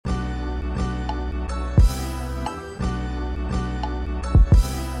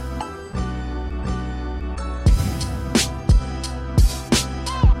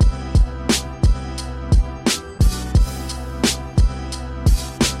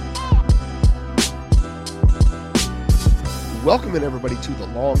Welcome in everybody to the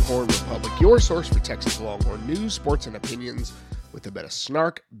Longhorn Republic, your source for Texas Longhorn news, sports, and opinions with a bit of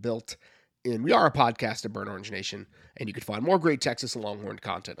snark built in. We are a podcast of Burnt Orange Nation, and you can find more great Texas and Longhorn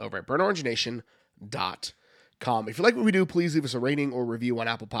content over at burntorangenation.com. If you like what we do, please leave us a rating or review on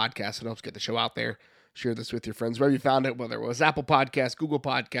Apple Podcasts. It helps get the show out there. Share this with your friends wherever you found it, whether it was Apple Podcasts, Google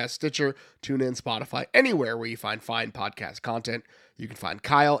Podcasts, Stitcher, TuneIn, Spotify, anywhere where you find fine podcast content. You can find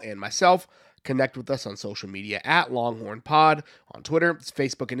Kyle and myself. Connect with us on social media at Longhorn Pod on Twitter. It's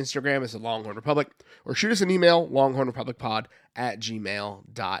Facebook and Instagram is the Longhorn Republic, or shoot us an email,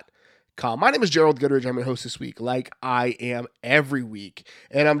 longhornrepublicpod@gmail.com. My name is Gerald Goodridge. I'm your host this week, like I am every week.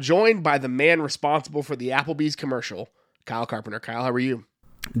 And I'm joined by the man responsible for the Applebee's commercial, Kyle Carpenter. Kyle, how are you?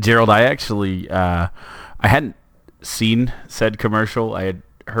 Gerald, I actually, I hadn't seen said commercial. I had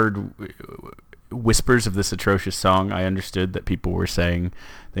heard whispers of this atrocious song. I understood that people were saying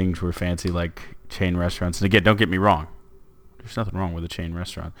things were fancy like chain restaurants. And again, don't get me wrong. There's nothing wrong with a chain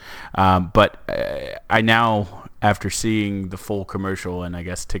restaurant. But I now, after seeing the full commercial and I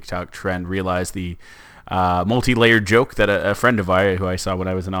guess TikTok trend, realize the multi-layered joke that a friend of mine who I saw when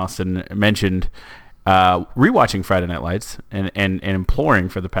I was in Austin mentioned rewatching Friday Night Lights and imploring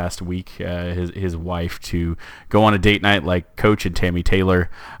for the past week his wife to go on a date night like Coach and Tammy Taylor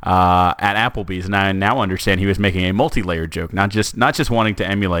at Applebee's, and I now understand he was making a multi-layered joke, not just wanting to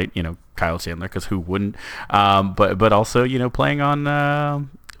emulate Kyle Chandler, because who wouldn't, but also playing on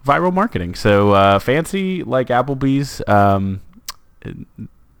viral marketing. So fancy like Applebee's.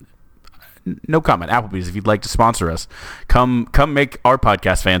 No comment. Applebee's, if you'd like to sponsor us, come make our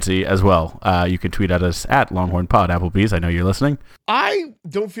podcast fancy as well. You can tweet at us at Longhorn Pod. Applebee's, I know you're listening. I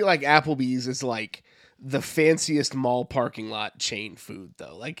don't feel like Applebee's is like the fanciest mall parking lot chain food,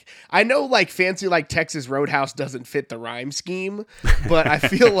 though. Like, I know like fancy like Texas Roadhouse doesn't fit the rhyme scheme, but I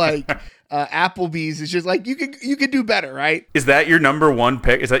feel like Applebee's is just like you could do better, right? Is that your number one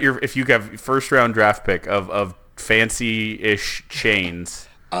pick? Is that if you have first round draft pick of fancy-ish chains?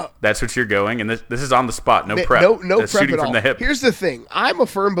 That's what you're going, and this is on the spot, no prep. No prep shooting at from all. the hip. Here's the thing. I'm a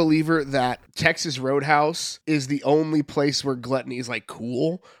firm believer that Texas Roadhouse is the only place where gluttony is like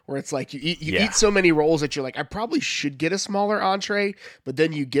cool, where it's like you eat so many rolls that you're like, I probably should get a smaller entree, but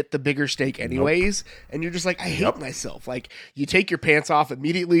then you get the bigger steak anyways, and you're just like, I hate myself. Like, you take your pants off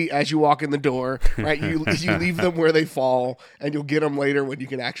immediately as you walk in the door, right? You leave them where they fall, and you'll get them later when you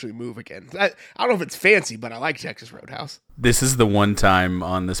can actually move again. I don't know if it's fancy, but I like Texas Roadhouse. This is the one time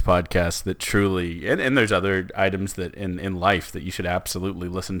on this podcast that truly, and there's other items that in life that you should absolutely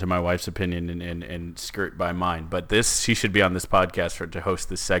listen to my wife's opinion and skirt by mine. But she should be on this podcast to host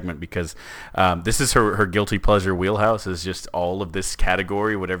this segment, because this is her guilty pleasure wheelhouse, is just all of this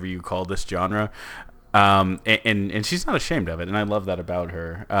category, whatever you call this genre. And she's not ashamed of it, and I love that about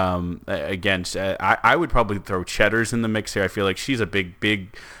her. Again, I would probably throw Cheddar's in the mix here. I feel like she's a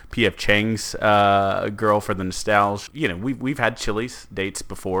big P.F. Chang's girl for the nostalgia. We've had Chili's dates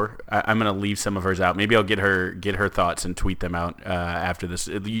before. I'm gonna leave some of hers out. Maybe I'll get her thoughts and tweet them out after this.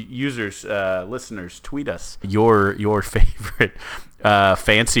 Users, listeners, tweet us your favorite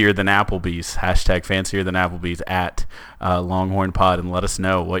fancier than Applebee's, hashtag fancier than Applebee's at Longhorn Pod, and let us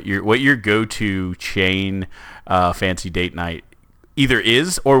know what your go-to chain fancy date night either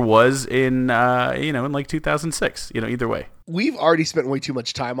is or was in in like 2006. Either way. We've already spent way too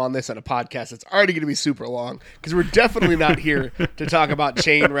much time on this on a podcast. It's already going to be super long, because we're definitely not here to talk about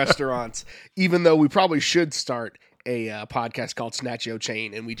chain restaurants, even though we probably should start a podcast called Snatch Yo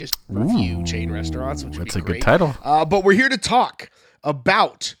Chain, and we just review chain restaurants, which would be great. That's a good title. But we're here to talk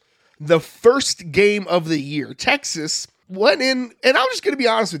about the first game of the year. Texas went in, and I'm just going to be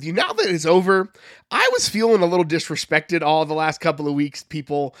honest with you, now that it's over, I was feeling a little disrespected all the last couple of weeks,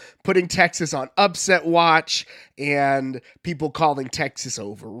 people putting Texas on upset watch and people calling Texas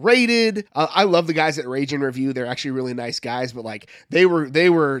overrated. I love the guys at Rage and Review. They're actually really nice guys, but like they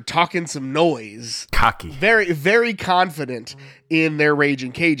were talking some noise. Cocky. Very, very confident in their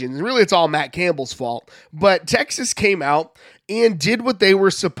Raging Cajuns. Really, it's all Matt Campbell's fault. But Texas came out and did what they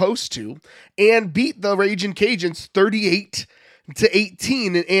were supposed to and beat the Raging Cajuns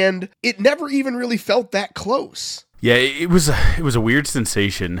 38-18, and it never even really felt that close. Yeah, it was a weird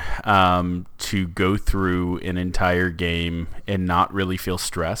sensation to go through an entire game and not really feel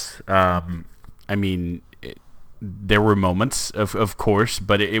stress. There were moments, of course,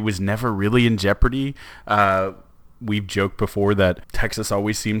 but it was never really in jeopardy. We've joked before that Texas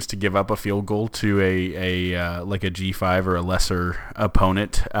always seems to give up a field goal to a like a G5 or a lesser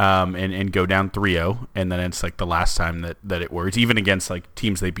opponent and go down 3-0, and then it's like the last time that it works, even against like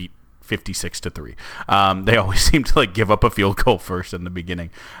teams they beat 56-3. They always seem to like give up a field goal first in the beginning.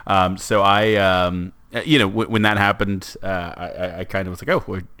 So I when that happened, I kind of was like,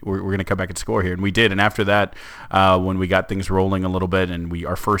 oh, we're going to come back and score here, and we did. And after that, when we got things rolling a little bit, and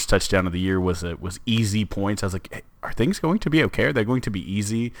our first touchdown of the year was easy points. I was like, hey, are things going to be okay? Are they going to be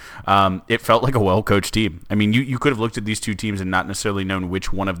easy? It felt like a well-coached team. I mean, you could have looked at these two teams and not necessarily known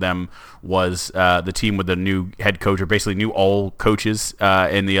which one of them was the team with a new head coach, or basically new all coaches,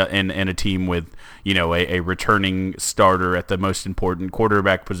 in a team with a returning starter at the most important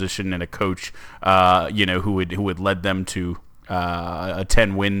quarterback position, and a coach who had led them to a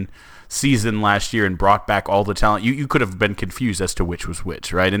 10-win season last year and brought back all the talent. You could have been confused as to which was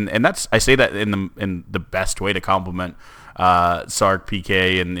which, right? And that's, I say that in the best way to compliment Sark,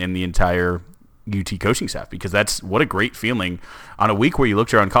 PK, and the entire UT coaching staff, because that's what a great feeling on a week where you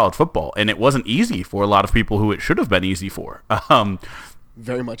looked around college football and it wasn't easy for a lot of people who it should have been easy for.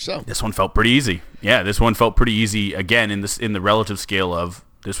 Very much so. This one felt pretty easy. Yeah, this one felt pretty easy again in the relative scale of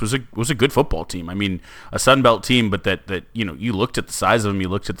this was a good football team. I mean, a Sun Belt team, but that you looked at the size of them, you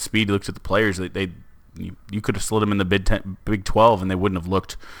looked at the speed, you looked at the players. You could have slid them in the Big 12 and they wouldn't have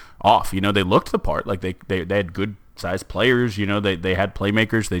looked off. They looked the part. Like they had good sized players. They had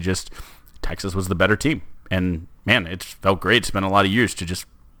playmakers. Texas was the better team, and man, it felt great. It's been a lot of years to just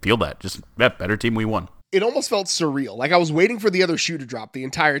feel that. Just that better team, we won. It almost felt surreal. Like I was waiting for the other shoe to drop the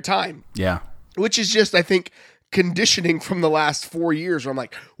entire time. Yeah, which is just, I think, conditioning from the last 4 years where I'm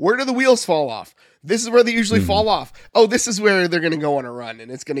like, where do the wheels fall off? This is where they usually fall off. Oh, this is where they're going to go on a run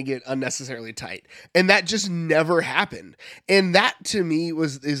and it's going to get unnecessarily tight. And that just never happened. And that to me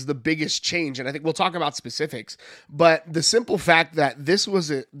is the biggest change. And I think we'll talk about specifics, but the simple fact that this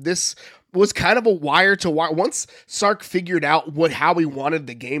was kind of a wire to wire. Once Sark figured out how he wanted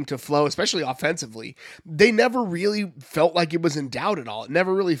the game to flow, especially offensively, they never really felt like it was in doubt at all. It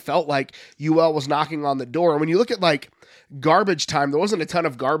never really felt like UL was knocking on the door. And when you look at like garbage time, there wasn't a ton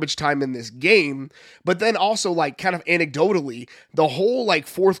of garbage time in this game, but then also like kind of anecdotally, the whole like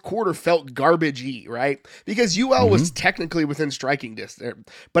fourth quarter felt garbage-y, right? Because UL was technically within striking distance,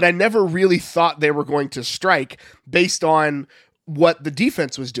 but I never really thought they were going to strike based on what the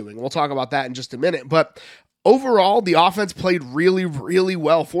defense was doing. We'll talk about that in just a minute, but overall, the offense played really, really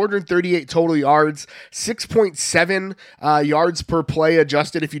well. 438 total yards, 6.7 yards per play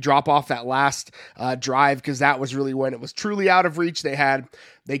adjusted if you drop off that last drive, because that was really when it was truly out of reach.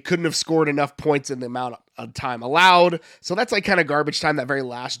 They couldn't have scored enough points in the amount of time allowed. So that's like kind of garbage time, that very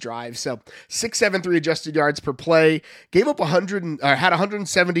last drive. So 673 adjusted yards per play, gave up had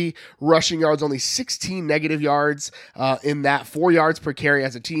 170 rushing yards, only 16 negative yards in that, 4 yards per carry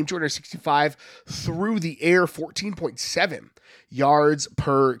as a team, 265 through the air, 14.7 yards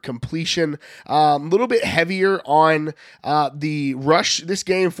per completion. A little bit heavier on the rush this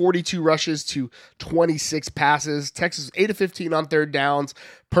game, 42 rushes to 26 passes. Texas 8 of 15 on third downs.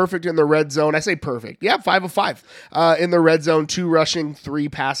 Perfect in the red zone. I say perfect. Yeah, 5 of 5 in the red zone, 2 rushing, 3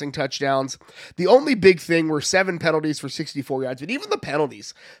 passing touchdowns. The only big thing were 7 penalties for 64 yards, but even the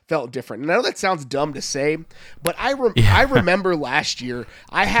penalties felt different. And I know that sounds dumb to say, but I remember last year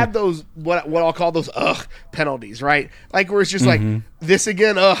I had those what I'll call those penalties, right? Like where it's just like this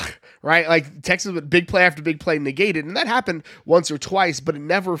again, right? Like Texas with big play after big play negated, and that happened once or twice, but it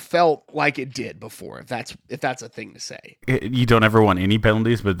never felt like it did before, if that's a thing to say. You don't ever want any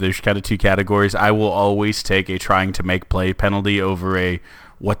penalties, but there's kind of 2 categories. I will always take a trying to make play penalty over a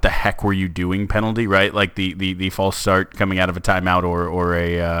what the heck were you doing penalty, right? Like the false start coming out of a timeout or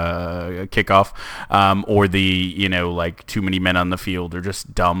a kickoff, or the like too many men on the field, or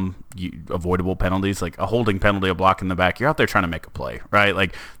just dumb avoidable penalties, like a holding penalty, a block in the back. You're out there trying to make a play, right?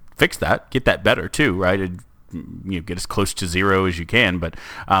 Like fix that, get that better too, right? And, get as close to 0 as you can, but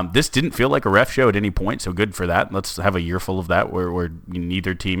this didn't feel like a ref show at any point, so good for that. Let's have a year full of that where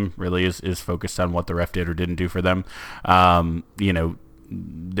neither team really is focused on what the ref did or didn't do for them.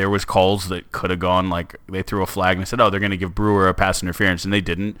 There was calls that could have gone, like they threw a flag and said, oh, they're going to give Brewer a pass interference, and they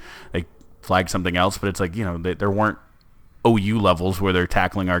didn't. They flagged something else, but it's like, there weren't OU levels where they're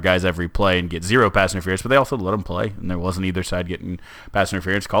tackling our guys every play and get 0 pass interference, but they also let them play, and there wasn't either side getting pass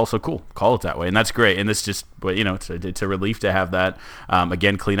interference call. So cool, call it that way, and that's great. And this just, it's a relief to have that.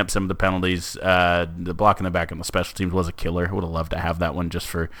 Again, clean up some of the penalties. The block in the back on the special teams was a killer. I would have loved to have that one just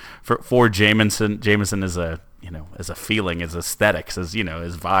for Jamison. Jamison is a as a feeling, as aesthetics, as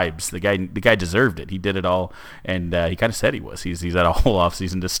as vibes. The guy deserved it. He did it all, and he kind of said he was. He's had a whole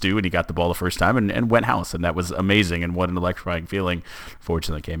offseason to stew, and he got the ball the first time and went house, and that was amazing, and what an electrifying feeling.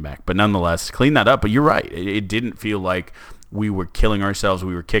 Fortunately, came back, but nonetheless, clean that up. But you're right. It didn't feel like we were killing ourselves,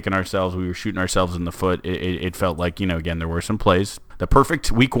 we were kicking ourselves, we were shooting ourselves in the foot. It felt like, again, there were some plays the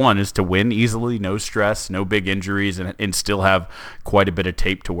perfect week 1 is to win easily, no stress, no big injuries, and still have quite a bit of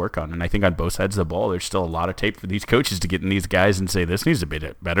tape to work on. And I think on both sides of the ball, there's still a lot of tape for these coaches to get in these guys and say, this needs to be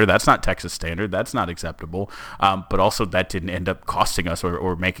better. That's not Texas standard. That's not acceptable. But also that didn't end up costing us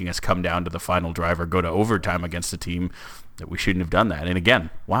or making us come down to the final drive or go to overtime against a team that we shouldn't have done that. And again,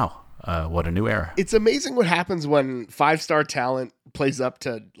 wow. What a new era. It's amazing what happens when 5-star talent plays up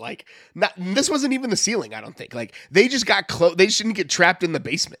to this wasn't even the ceiling, I don't think. Like they just got close. They shouldn't get trapped in the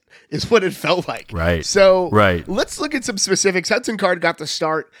basement is what it felt like. Right. So let's look at some specifics. Hudson Card got the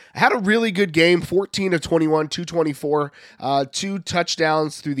start. Had a really good game, 14 of 21, 224, 2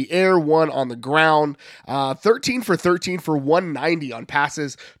 touchdowns through the air, 1 on the ground, 13 for 13 for 190 on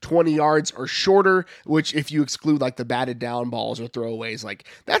passes, 20 yards or shorter, which if you exclude like the batted down balls or throwaways, like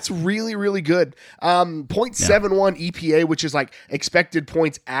that's really, really good. 0.71 EPA, which is like expected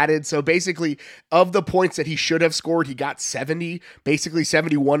points added. So basically of the points that he should have scored, he got 70, basically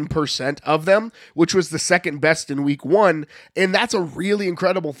 71% of them, which was the second best in week 1. And that's a really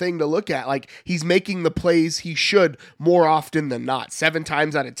incredible thing to look at. Like he's making the plays he should more often than not. 7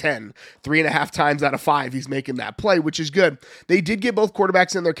 times out of 10, 3.5 times out of 5, he's making that play, which is good. They did get both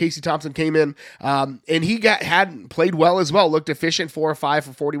quarterbacks in there. Casey Thompson came in and he had played well as well. Looked efficient, 4 or 5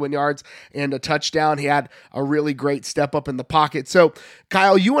 for 41 yards and a touchdown. He had a really great step up in the pocket. So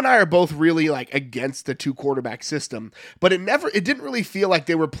Kyle, you and I are both really like against the 2 quarterback system, but it didn't really feel like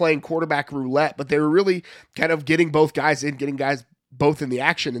they were playing quarterback roulette, but they were really kind of getting both guys in, getting guys both in the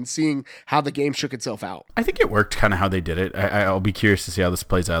action and seeing how the game shook itself out. I think it worked kind of how they did it. I'll be curious to see how this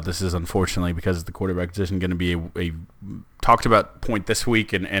plays out. This is unfortunately, because of the quarterback position, going to be a talked about point this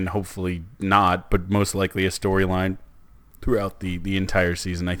week and hopefully not, but most likely a storyline throughout the entire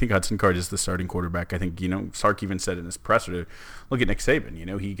season. I think Hudson Card is the starting quarterback. I think, Sark even said in his presser, look at Nick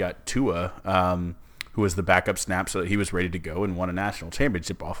Saban, he got Tua, who was the backup snap, so that he was ready to go and won a national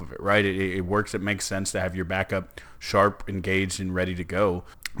championship off of it, right? It works. It makes sense to have your backup sharp, engaged, and ready to go.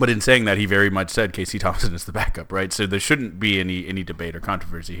 But in saying that, he very much said Casey Thompson is the backup, right? So there shouldn't be any debate or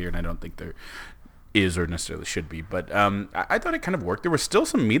controversy here, and I don't think there is or necessarily should be. But I thought it kind of worked. There was still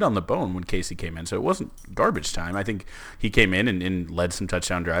some meat on the bone when Casey came in, so it wasn't garbage time. I think he came in and led some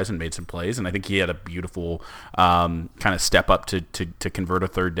touchdown drives and made some plays, and I think he had a beautiful kind of step up to convert a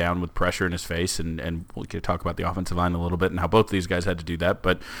third down with pressure in his face, and we'll talk about the offensive line a little bit and how both of these guys had to do that.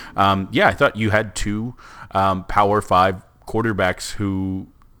 But I thought you had 2 Power 5 quarterbacks who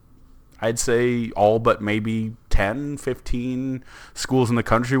I'd say all but maybe 10, 15 schools in the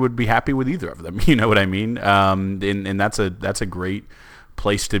country would be happy with either of them. You know what I mean? And that's a great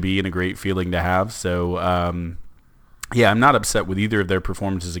place to be and a great feeling to have. So, I'm not upset with either of their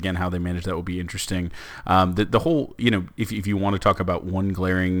performances. Again, how they managed that will be interesting. The whole, if you want to talk about one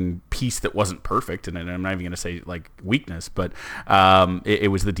glaring piece that wasn't perfect, and I'm not even going to say like weakness, but it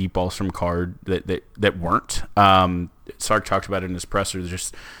was the deep balls from Card that weren't. Sark talked about it in his presser.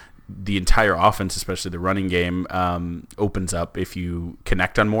 Just the entire offense, especially the running game, opens up if you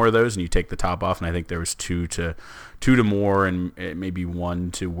connect on more of those and you take the top off. And I think there was two to Moore and maybe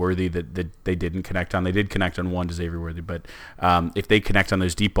 1 to Worthy that they didn't connect on. They did connect on 1 to Xavier Worthy, but if they connect on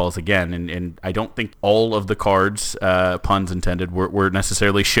those deep balls again, and I don't think all of the cards, puns intended, were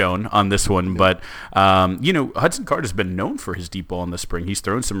necessarily shown on this one, but Hudson Card has been known for his deep ball in the spring. He's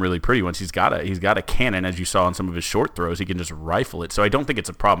thrown some really pretty ones. He's got a cannon, as you saw in some of his short throws. He can just rifle it. So I don't think it's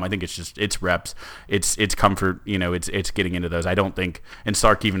a problem. I think it's reps, it's comfort. It's getting into those. I don't think, and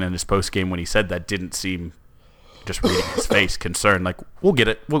Sark even in his post game when he said that didn't seem, just reading his face, concerned, like we'll get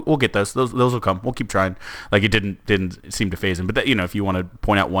it, we'll get those will come, we'll keep trying. Like it didn't seem to phase him. But that, if you want to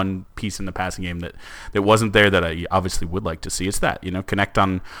point out one piece in the passing game that wasn't there that I obviously would like to see, it's that connect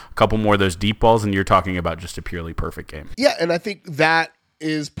on a couple more of those deep balls, and you're talking about just a purely perfect game. Yeah, and I think that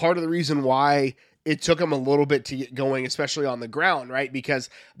is part of the reason why it took them a little bit to get going, especially on the ground, right? Because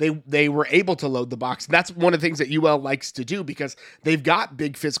they were able to load the box. And that's one of the things that UL likes to do because they've got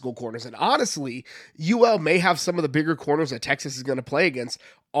big physical corners. And honestly, UL may have some of the bigger corners that Texas is going to play against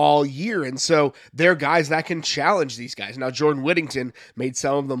all year. And so they're guys that can challenge these guys. Now, Jordan Whittington made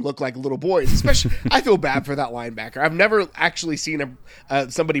some of them look like little boys, especially I feel bad for that linebacker. I've never actually seen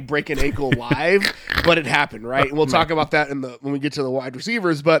somebody break an ankle live, but it happened, right? And we'll talk about that when we get to the wide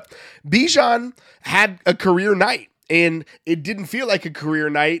receivers. But Bijan had a career night. And it didn't feel like a career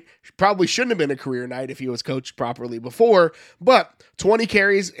night. Probably shouldn't have been a career night if he was coached properly before. But 20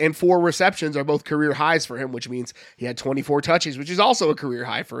 carries and 4 receptions are both career highs for him, which means he had 24 touches, which is also a career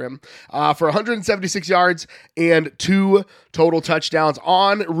high for him, for 176 yards and 2 total touchdowns,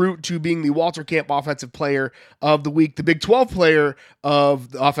 en route to being the Walter Camp Offensive Player of the Week, the Big 12 Player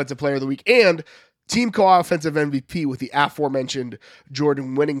of the Offensive Player of the Week, and team co-offensive MVP with the aforementioned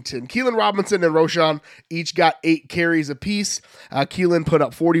Jordan Whittington. Keelan Robinson and Roschon each got 8 carries apiece. Keelan put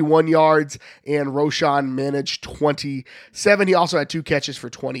up 41 yards and Roschon managed 27. He also had 2 catches for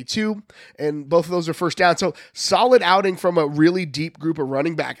 22, and both of those are first down. So solid outing from a really deep group of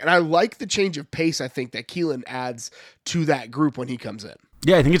running back. And I like the change of pace I think that Keelan adds to that group when he comes in.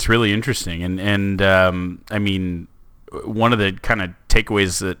 Yeah, I think it's really interesting. And I mean, one of the kind of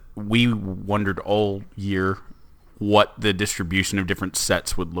takeaways that we wondered all year what the distribution of different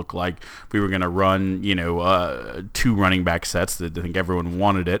sets would look like. If we were going to run, 2 running back sets, that I think everyone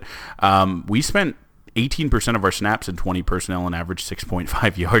wanted it. We spent 18% of our snaps in 20 personnel and average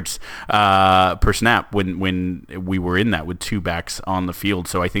 6.5 yards per snap when we were in that with 2 backs on the field.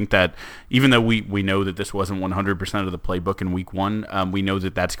 So I think that even though we know that this wasn't 100% of the playbook in week 1, we know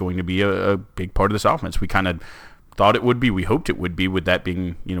that that's going to be a big part of this offense. We kind of thought it would be. We hoped it would be, with that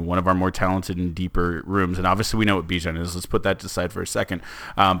being one of our more talented and deeper rooms. And obviously we know what Bijan is. Let's put that to the side for a second.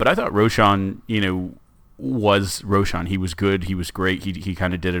 But I thought Roschon, was Roschon. He was good. He was great. He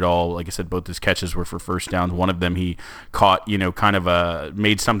kind of did it all. Like I said, both his catches were for first downs. One of them he caught, kind of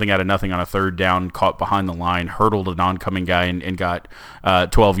made something out of nothing on a third down, caught behind the line, hurdled an oncoming guy and got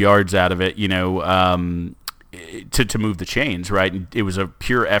 12 yards out of it, to move the chains, right? And it was a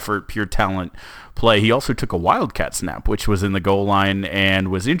pure effort, pure talent play. He also took a wildcat snap, which was in the goal line and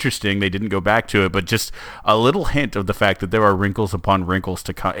was interesting. They didn't go back to it, but just a little hint of the fact that there are wrinkles upon wrinkles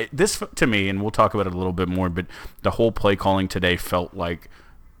to come. This, to me, and we'll talk about it a little bit more, but the whole play calling today felt like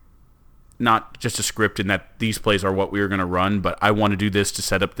not just a script in that these plays are what we were going to run, but I want to do this to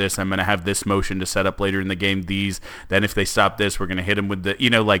set up this. I'm going to have this motion to set up later in the game these. Then if they stop this, we're going to hit them with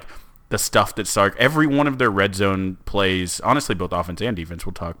the, the stuff that Sark, every one of their red zone plays, honestly, both offense and defense,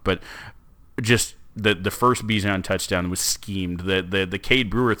 we'll talk, but just the first Bijan touchdown was schemed. The Cade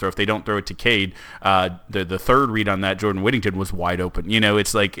Brewer throw, if they don't throw it to Cade, the third read on that, Jordan Whittington, was wide open.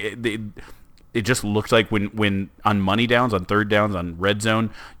 It's like it just looked like when on money downs, on third downs, on red zone,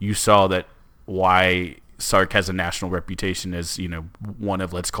 you saw that why Sark has a national reputation as, one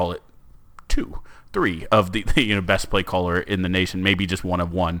of, let's call it 2, 3 of the best play caller in the nation, maybe just one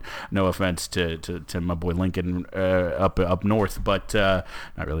of one. No offense to my boy Lincoln up north, but not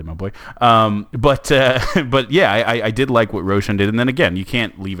really my boy. But yeah, I did like what Roschon did, and then again, you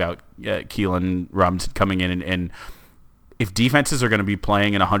can't leave out Keelan Robinson coming in and if defenses are going to be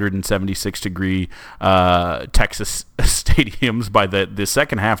playing in 176-degree Texas stadiums by the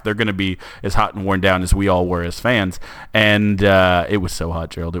second half, they're going to be as hot and worn down as we all were as fans. And it was so hot,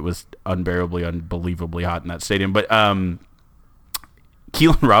 Gerald. It was unbelievably hot in that stadium. But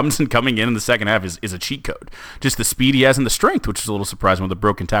Keelan Robinson coming in the second half is a cheat code. Just the speed he has and the strength, which is a little surprising with a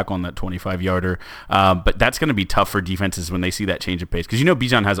broken tackle on that 25-yarder. But that's going to be tough for defenses when they see that change of pace. Because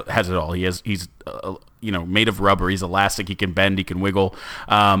Bijan has it all. He's made of rubber. He's elastic. He can bend. He can wiggle.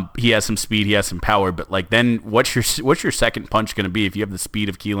 He has some speed. He has some power. But then what's your second punch going to be if you have the speed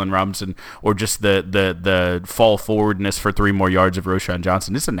of Keelan Robinson or just the fall forwardness for 3 more yards of Roschon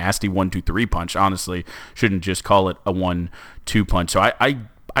Johnson? It's a nasty 1-2-3 punch. Honestly, shouldn't just call it a 1-2 punch. So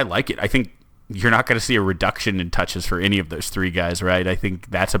I like it. I think you're not going to see a reduction in touches for any of those 3 guys, right? I think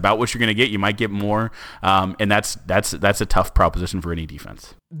that's about what you're going to get. You might get more, and that's a tough proposition for any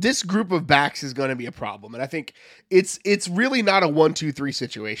defense. This group of backs is going to be a problem, and I think it's really not a 1-2-3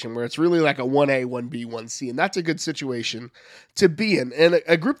 situation where it's really like a 1A, 1B, 1C, and that's a good situation to be in. And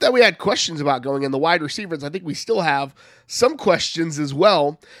a group that we had questions about going in, the wide receivers, I think we still have some questions as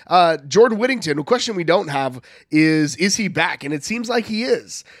well. Jordan Whittington, a question we don't have is he back? And it seems like he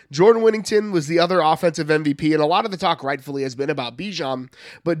is. Jordan Whittington was the other offensive MVP, and a lot of the talk rightfully has been about Bijan,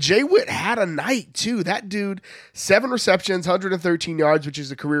 but Jay Witt had a night too. That dude, 7 receptions, 113 yards, which is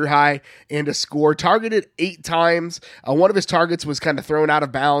a career high, and a score, targeted 8 times. One of his targets was kind of thrown out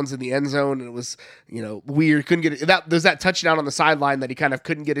of bounds in the end zone, and it was, weird. Couldn't get it. There's that touchdown on the sideline that he kind of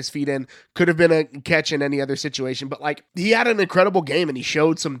couldn't get his feet in. Could have been a catch in any other situation, but he had an incredible game, and he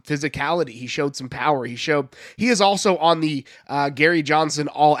showed some physicality. He showed some power. He is also on the Gary Johnson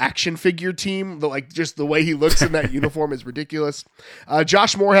all action figure team. Just the way he looks in that uniform is ridiculous.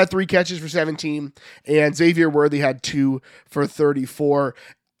 Josh Moore had 3 catches for 17, and Xavier Worthy had 2 for 34.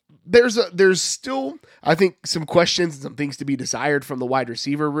 There's still, I think, some questions and some things to be desired from the wide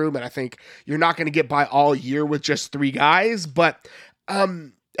receiver room, and I think you're not going to get by all year with just 3 guys, but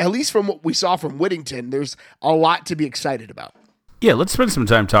at least from what we saw from Whittington, there's a lot to be excited about. Yeah, let's spend some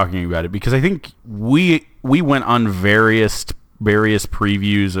time talking about it, because I think we went on various various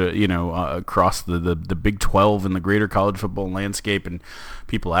previews, across the Big 12 and the greater college football landscape, and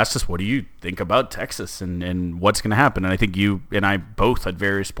people asked us, what do you think about Texas and what's going to happen? And I think you and I both at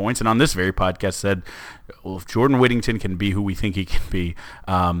various points, and on this very podcast, said, well, if Jordan Whittington can be who we think he can be,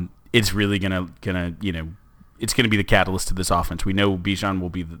 it's really gonna it's going to be the catalyst to this offense. We know Bijan will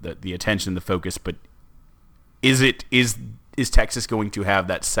be the attention, the focus, but is Texas going to have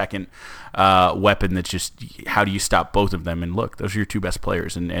that second weapon that's just, how do you stop both of them? And look, those are your two best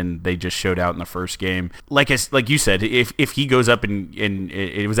players, and they just showed out in the first game. Like you said, if he goes up and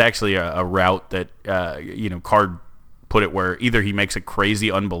it was actually a route that Card put it where either he makes a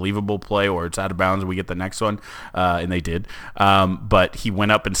crazy, unbelievable play or it's out of bounds and we get the next one, and they did. But he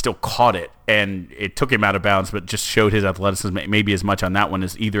went up and still caught it, and it took him out of bounds, but just showed his athleticism maybe as much on that one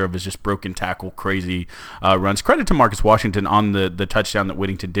as either of his just broken tackle, crazy runs. Credit to Marcus Washington on the touchdown that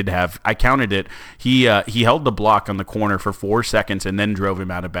Whittington did have. I counted it. He held the block on the corner for 4 seconds and then drove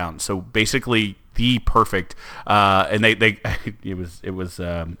him out of bounds. So basically the perfect, and it was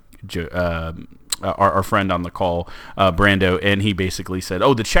our friend on the call, Brando, and he basically said,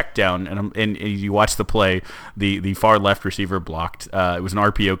 "Oh, the check down," and you watch the play, the far left receiver blocked. It was an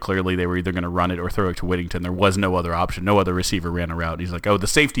RPO. Clearly, they were either going to run it or throw it to Whittington. There was no other option. No other receiver ran a route. He's like, "Oh, the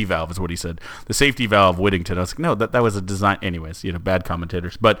safety valve is what he said. The safety valve, Whittington." I was like, "No, that was a design." Anyways, bad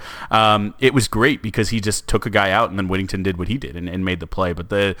commentators, but it was great because he just took a guy out, and then Whittington did what he did and made the play.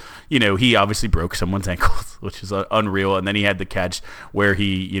 But he obviously broke someone's ankles, which is unreal. And then he had the catch where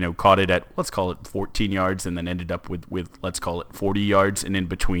he caught it at, let's call it 14 yards, and then ended up with let's call it 40 yards, and in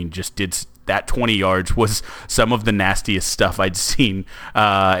between just did that 20 yards was some of the nastiest stuff I'd seen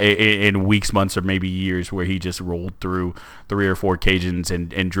in weeks, months, or maybe years, where he just rolled through 3 or 4 Cajuns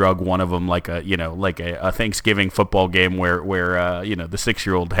and drug one of them like a Thanksgiving football game where the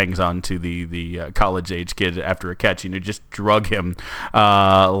 6-year-old hangs on to the college age kid after a catch, just drug him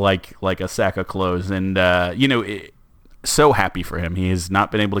like a sack of clothes. And so happy for him. He has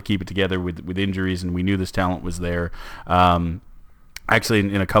not been able to keep it together with injuries, and we knew this talent was there. Actually,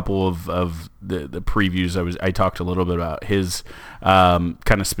 in a couple of the previews, I talked a little bit about his kind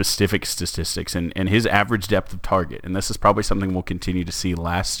of specific statistics and his average depth of target. And this is probably something we'll continue to see.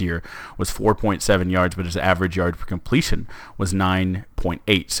 Last year was 4.7 yards, but his average yard per completion was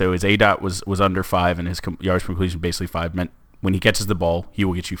 9.8. So his ADOT was under 5, and his yards per completion basically 5, meant when he catches the ball, he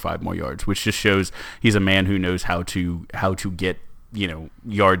will get you 5 more yards, which just shows he's a man who knows how to get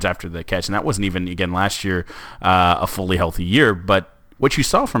yards after the catch. And that wasn't even, again, last year, a fully healthy year. But what you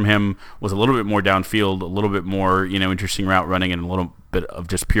saw from him was a little bit more downfield, a little bit more interesting route running, and a little bit of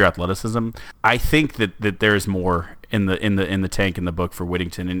just pure athleticism. I think that there's more in the tank, in the book for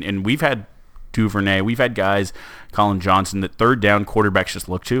Whittington, and we've had Duvernay, we've had guys, Colin Johnson, that third down quarterbacks just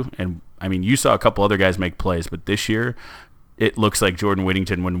look to. And I mean, you saw a couple other guys make plays, but this year it looks like Jordan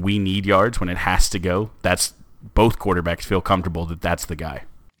Whittington, when we need yards, when it has to go, that's both quarterbacks feel comfortable that that's the guy.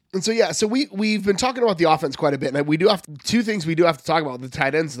 And so we've been talking about the offense quite a bit, and we do have two things we do have to talk about. The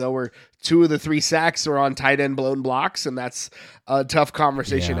tight ends, though, where 2 of the 3 sacks are on tight end blown blocks, and that's a tough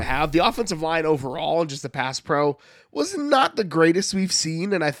conversation to have. The offensive line overall, and just the pass pro, was not the greatest we've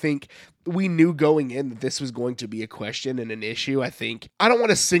seen, and I think we knew going in that this was going to be a question and an issue. I think I don't want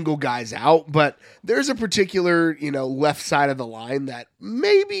to single guys out, but there's a particular, left side of the line that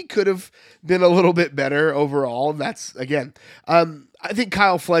maybe could have been a little bit better overall. That's, again, I think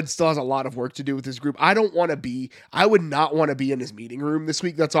Kyle Flood still has a lot of work to do with his group. I would not want to be in his meeting room this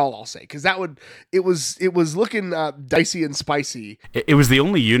week. That's all I'll say. Cause it was looking dicey and spicy. It was the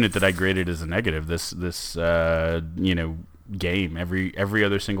only unit that I graded as a negative this game. Every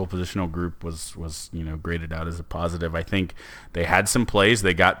other single positional group was graded out as a positive. I think they had some plays.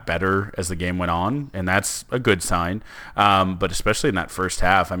 They got better as the game went on, and that's a good sign. But especially in that first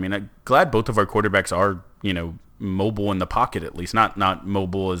half, I mean, I'm glad both of our quarterbacks are, mobile in the pocket, at least not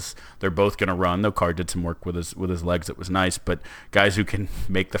mobile as they're both going to run, though Card did some work with his legs that was nice, but guys who can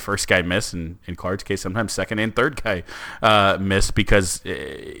make the first guy miss, and in Card's case sometimes second and third guy miss, because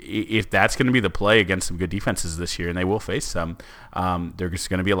if that's going to be the play against some good defenses this year, and they will face some, there's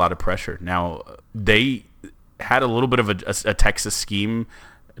going to be a lot of pressure. Now, they had a little bit of a Texas scheme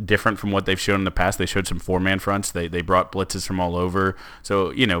different from what they've shown in the past. They showed some 4-man fronts. They brought blitzes from all over.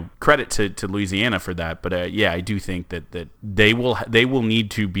 So, credit to Louisiana for that. But I do think that they will need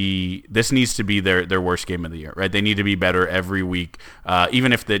to be, this needs to be their worst game of the year, right? They need to be better every week.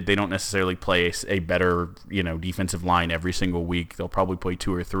 Even if they don't necessarily play a better, defensive line every single week, they'll probably play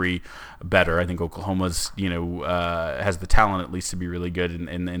 2 or 3 better. I think Oklahoma's, has the talent at least to be really good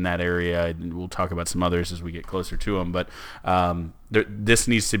in that area. And we'll talk about some others as we get closer to them. But, this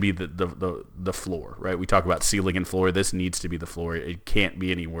needs to be the floor, right? We talk about ceiling and floor. This needs to be the floor. It can't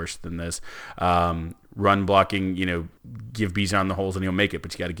be any worse than this. Run blocking, give Bijan the holes and he'll make it,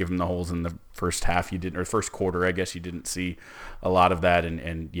 but you got to give him the holes in the first half. You didn't, or first quarter, I guess you didn't see a lot of that.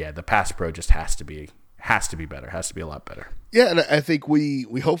 And yeah, the pass pro just has to be better, has to be a lot better. Yeah, and I think we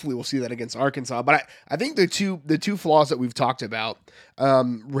hopefully will see that against Arkansas. But I think the two flaws that we've talked about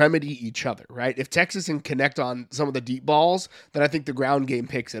remedy each other, right? If Texas can connect on some of the deep balls, then I think the ground game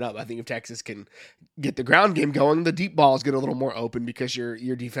picks it up. I think if Texas can get the ground game going, the deep balls get a little more open because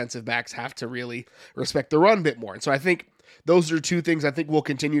your defensive backs have to really respect the run a bit more. And so I think those are two things I think we'll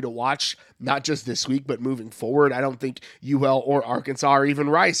continue to watch, not just this week, but moving forward. I don't think UL or Arkansas or even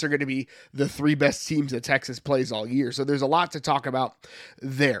Rice are going to be the three best teams that Texas plays all year. So there's a lot to talk about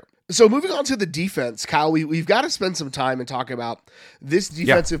there. So moving on to the defense, Kyle, we've got to spend some time and talk about this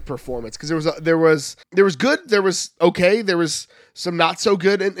defensive performance, because there was good, there was okay, there was some not so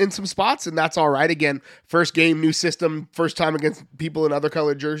good in some spots, and that's all right. Again, first game, new system, first time against people in other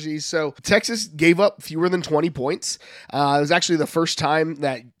colored jerseys. So Texas gave up fewer than 20 points. It was actually the first time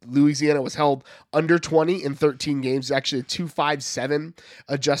that Louisiana was held under 20 in 13 games. Actually, a 2.57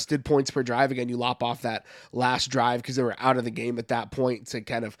 adjusted points per drive. Again, you lop off that last drive because they were out of the game at that point to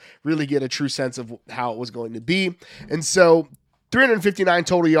kind of really get a true sense of how it was going to be. And so 359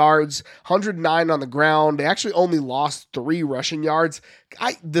 total yards, 109 on the ground. They actually only lost 3 rushing yards.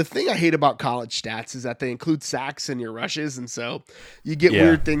 The thing I hate about college stats is that they include sacks in your rushes, and so you get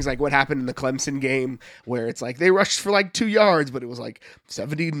weird things like what happened in the Clemson game where it's like they rushed for like 2 yards, but it was like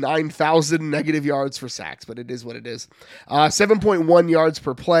 79,000 negative yards for sacks, but it is what it is. 7.1 yards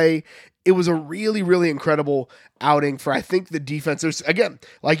per play. It was a really, really incredible outing for, I think, the defense. There's, again,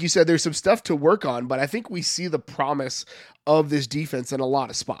 like you said, there's some stuff to work on, but I think we see the promise of this defense in a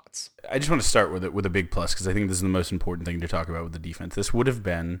lot of spots. I just want to start with a big plus, because I think this is the most important thing to talk about with the defense. This would have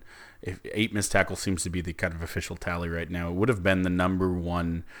been, if 8 missed tackles seems to be the kind of official tally right now, it would have been the number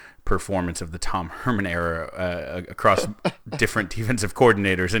one performance of the Tom Herman era across different defensive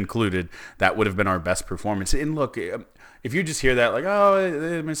coordinators included. That would have been our best performance. And look, if you just hear that, like,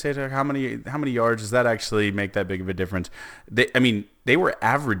 let me say, how many yards does that actually make that big of a difference? They were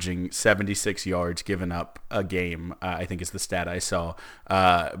averaging 76 yards given up a game, I think is the stat I saw,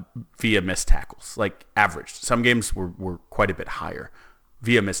 via missed tackles. Like, averaged. Some games were quite a bit higher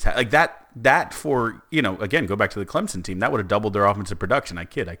via missed tackles. Like, that for, again, go back to the Clemson team, that would have doubled their offensive production. I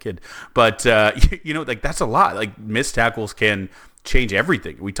kid. But, like, that's a lot. Like, missed tackles can change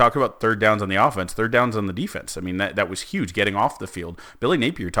everything. We talked about third downs on the offense, third downs on the defense. I mean, that was huge, getting off the field. Billy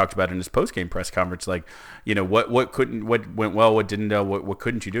Napier talked about in his post-game press conference, like, what went well, what didn't, what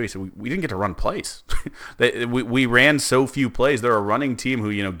couldn't you do? He said, we didn't get to run plays. we ran so few plays. They're a running team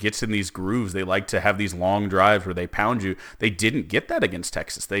who, gets in these grooves. They like to have these long drives where they pound you. They didn't get that against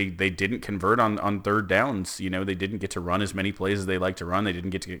Texas. They didn't convert on third downs. They didn't get to run as many plays as they like to run. They didn't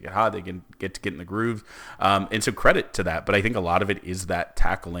get to get hot. They didn't get to get in the groove. And so credit to that. But I think a lot of it is that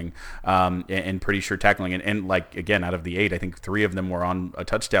tackling, and pretty sure tackling. And like, again, out of the 8, I think 3 of them were on a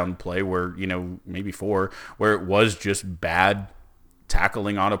touchdown play where, maybe 4, where it was just bad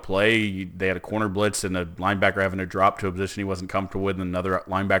tackling on a play. They had a corner blitz and a linebacker having to drop to a position he wasn't comfortable with, and another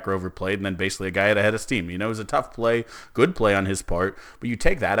linebacker overplayed, and then basically a guy had ahead of steam. It was a tough play, good play on his part, but you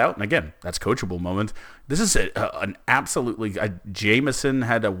take that out, and again, that's coachable moment. This is an absolutely, Jameson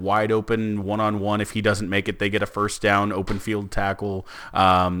had a wide open one-on-one. If he doesn't make it, they get a first down, open field tackle.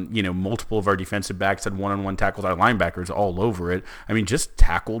 Multiple of our defensive backs had one-on-one tackles. Our linebackers all over it. Just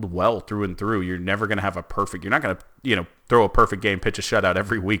tackled well through and through. You're never going to have you're not going to, throw a perfect game, pitch a shutout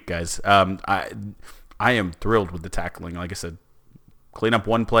every week, guys. I am thrilled with the tackling. Like I said, clean up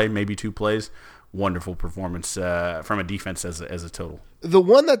 1 play, maybe 2 plays. Wonderful performance from a defense as a total. The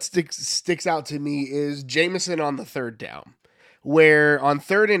one that sticks out to me is Jameson on the third down, where on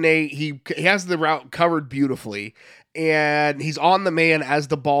 3rd and 8, he has the route covered beautifully, and he's on the man as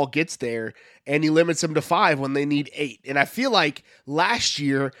the ball gets there, and he limits him to 5 when they need 8. And I feel like last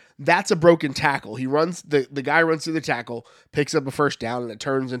year, that's a broken tackle. He runs, the guy runs through the tackle, picks up a first down, and it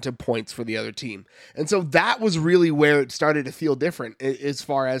turns into points for the other team. And so that was really where it started to feel different as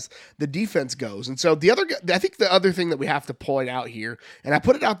far as the defense goes. And so I think the other thing that we have to point out here, and I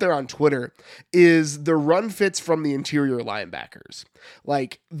put it out there on Twitter, is the run fits from the interior linebackers.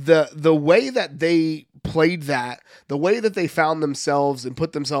 Like the way that they played that, the way that they found themselves and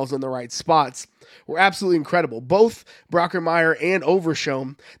put themselves in the right spots were absolutely incredible. Both Brockermeyer and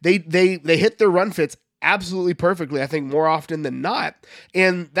Overshown, they hit their run fits absolutely perfectly, I think, more often than not.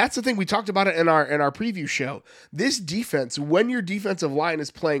 And that's the thing, we talked about it in our preview show. This defense, when your defensive line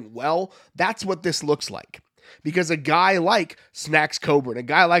is playing well, that's what this looks like. because a guy like Snacks Coburn, a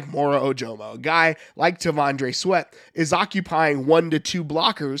guy like Mora Ojomo, a guy like T'Vondre Sweat is occupying 1 to 2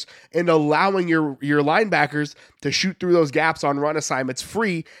 blockers and allowing your linebackers to shoot through those gaps on run assignments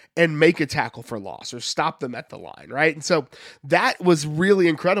free and make a tackle for loss or stop them at the line, right? And so that was really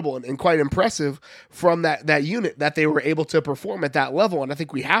incredible and quite impressive from that unit, that they were able to perform at that level. And I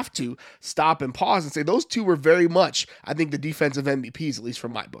think we have to stop and pause and say those two were very much, I think, the defensive MVPs, at least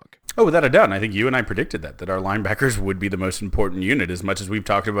from my book. Oh, without a doubt. And I think you and I predicted that our linebackers would be the most important unit, as much as we've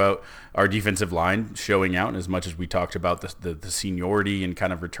talked about our defensive line showing out and as much as we talked about the seniority and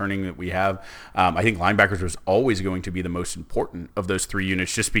kind of returning that we have. I think linebackers was always going to be the most important of those 3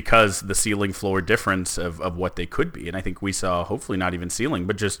 units, just because the ceiling floor difference of what they could be. And I think we saw, hopefully not even ceiling,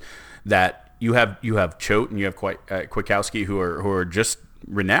 but just that you have Choate and you have Kwiatkowski who are just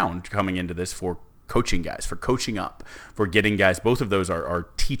renowned coming into this for coaching guys, for coaching up, for getting guys. Both of those are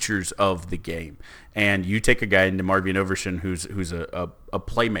teachers of the game. And you take a guy into Marvin Overshin who's a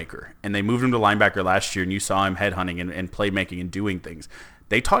playmaker, and they moved him to linebacker last year, and you saw him headhunting and playmaking and doing things.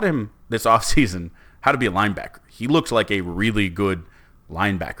 They taught him this offseason how to be a linebacker. He looked like a really good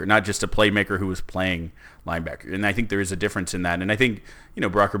linebacker, not just a playmaker who was playing linebacker. And I think there is a difference in that. And I think,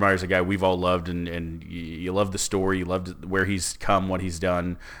 Brockermeyer is a guy we've all loved, and you love the story, you loved where he's come, what he's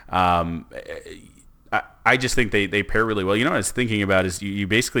done. I just think they pair really well. What I was thinking about is you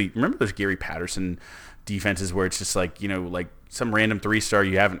basically remember those Gary Patterson defenses where it's just like some random 3-star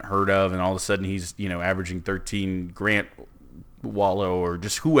you haven't heard of, and all of a sudden he's averaging 13. Grant Wallow or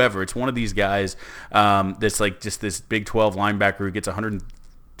just whoever. It's one of these guys that's like just this Big 12 linebacker who gets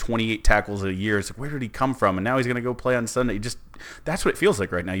 128 tackles a year. It's like, where did he come from? And now he's going to go play on Sunday. That's what it feels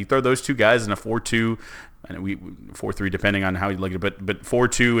like right now. You throw those two guys in a 4-2, and 4-3 depending on how you look at it, but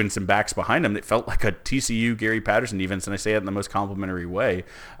 4-2 and some backs behind them. It felt like a TCU Gary Patterson defense, and I say it in the most complimentary way.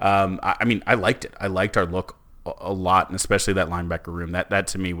 I liked it. I liked our look a lot, and especially that linebacker room. That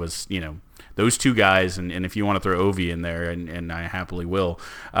to me was, those two guys, and if you want to throw Ovi in there, and I happily will,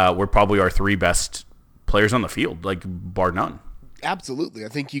 were probably our 3 best players on the field, like bar none. Absolutely. I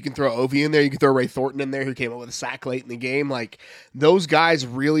think you can throw Ovi in there. You can throw Ray Thornton in there, who came up with a sack late in the game. Like, those guys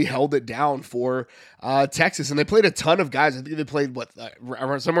really held it down for Texas, and they played a ton of guys. I think they played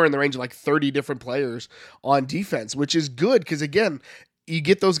somewhere in the range of like 30 different players on defense, which is good because, again, you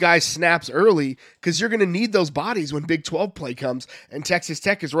get those guys snaps early because you're going to need those bodies when Big 12 play comes, and Texas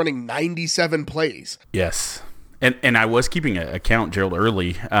Tech is running 97 plays. Yes. And I was keeping a count, Gerald,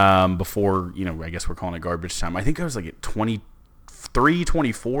 early before, I guess we're calling it garbage time. I think I was like at 23,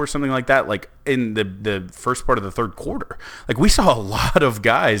 24, something like that, like in the first part of the third quarter. Like, we saw a lot of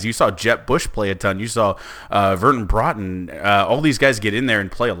guys. You saw Jet Bush play a ton. You saw Vernon Broughton, all these guys get in there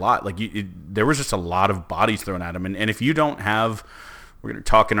and play a lot. Like, there was just a lot of bodies thrown at them. And if you don't have, we're going to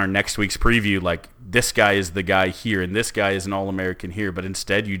talk in our next week's preview, like, this guy is the guy here and this guy is an All-American here, but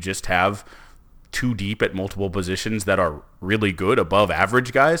instead you just have 2 deep at multiple positions that are really good, above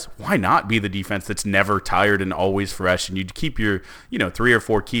average guys, why not be the defense that's never tired and always fresh? And you'd keep your 3 or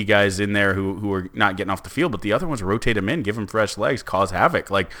 4 key guys in there who are not getting off the field, but the other ones rotate them in, give them fresh legs, cause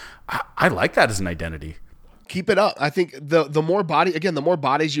havoc. Like, I like that as an identity. Keep it up. I think the more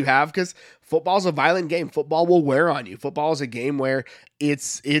bodies you have, because football's a violent game. Football will wear on you. Football is a game where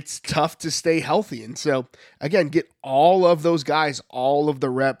it's tough to stay healthy. And so, again, get all of those guys, all of the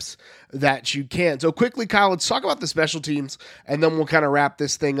reps that you can. So quickly, Kyle, let's talk about the special teams, and then we'll kind of wrap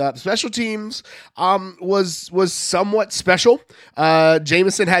this thing up. Special teams was somewhat special.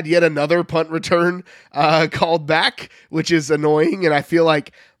 Jameson had yet another punt return called back, which is annoying, and I feel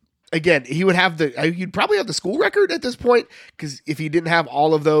like, again, he'd probably have the school record at this point, because if he didn't have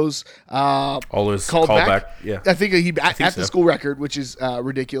all of those called back, yeah, I think he'd at the school record, which is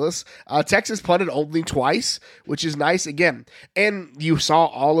ridiculous. Texas punted only twice, which is nice again, and you saw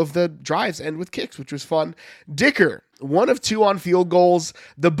all of the drives end with kicks, which was fun. Dicker, 1 of 2 on field goals.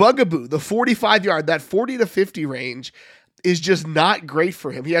 The bugaboo, the 45-yard, that 40 to 50 range is just not great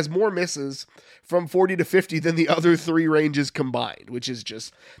for him. He has more misses from 40 to 50 than the other 3 ranges combined, which is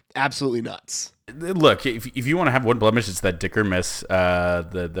just absolutely nuts. Look, if you want to have one blemish, it's that Dicker miss,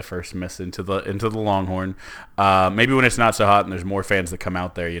 the first miss into the Longhorn. Maybe when it's not so hot and there's more fans that come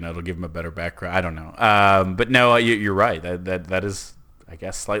out there, it'll give him a better background. I don't know. But no, you're right. That is, I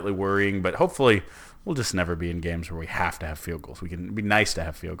guess, slightly worrying, but hopefully we'll just never be in games where we have to have field goals. It'd be nice to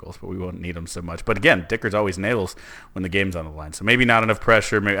have field goals, but we won't need them so much. But again, Dicker's always nails when the game's on the line. So maybe not enough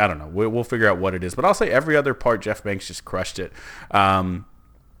pressure. Maybe, I don't know. We'll figure out what it is. But I'll say every other part, Jeff Banks just crushed it.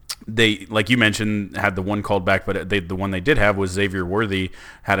 They, like you mentioned, had the one called back, but the one they did have was Xavier Worthy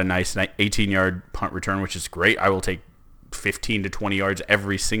had a nice 18-yard punt return, which is great. I will take 15 to 20 yards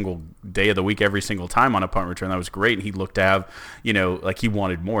every single day of the week every single time on a punt return. That was great. And he looked to have, like he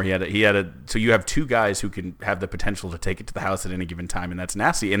wanted more. So you have two guys who can have the potential to take it to the house at any given time, and that's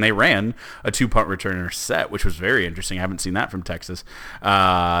nasty. And they ran a 2-punt returner set, which was very interesting. I haven't seen that from Texas,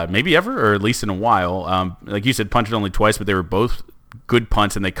 maybe ever, or at least in a while. Like you said, punted only twice, but they were both good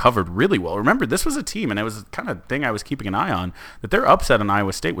punts, and they covered really well. Remember, this was a team, and it was the kind of thing I was keeping an eye on, that their upset on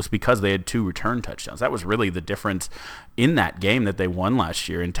Iowa State was because they had 2 return touchdowns. That was really the difference in that game that they won last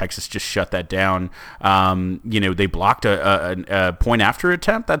year, and Texas just shut that down. They blocked a point after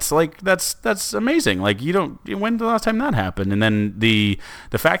attempt. That's amazing. Like, when the last time that happened? And then the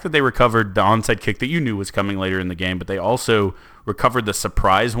fact that they recovered the onside kick that you knew was coming later in the game, but they also recovered the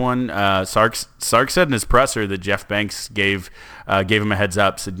surprise one. Sark said in his presser that Jeff Banks gave him a heads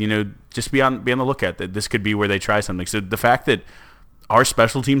up, said, just be on the lookout, that this could be where they try something. So the fact that our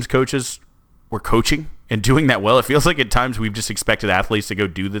special teams coaches were coaching and doing that well, it feels like at times we've just expected athletes to go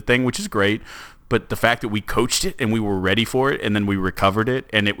do the thing, which is great. But the fact that we coached it and we were ready for it, and then we recovered it,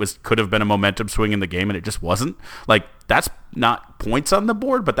 and it could have been a momentum swing in the game, and it just wasn't. Like, that's not points on the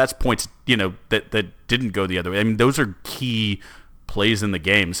board, but that's points, that didn't go the other way. I mean, those are key plays in the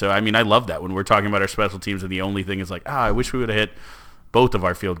game. So, I mean, I love that when we're talking about our special teams, and the only thing is like, I wish we would have hit both of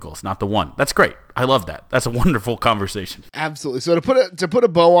our field goals, not the one. That's great. I love that. That's a wonderful conversation. Absolutely. So to put a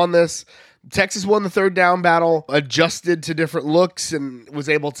bow on this, Texas won the third down battle, adjusted to different looks, and was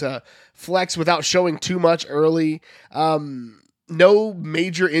able to flex without showing too much early. No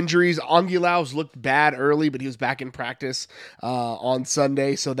major injuries. Angilaus looked bad early, but he was back in practice on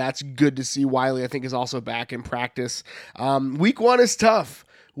Sunday, so that's good to see. Wiley, I think, is also back in practice. Week 1 is tough.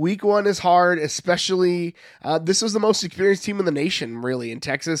 Week 1 is hard, especially this was the most experienced team in the nation, really, and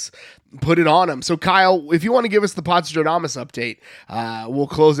Texas put it on them. So, Kyle, if you want to give us the Podstradamus update, we'll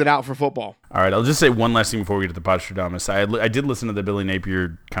close it out for football. All right, I'll just say one last thing before we get to the Podstradamus. I did listen to the Billy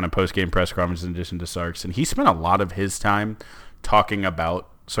Napier kind of post-game press conference in addition to Sark's, and he spent a lot of his time talking about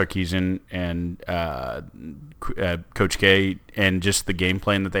Sarkisian and Coach K and just the game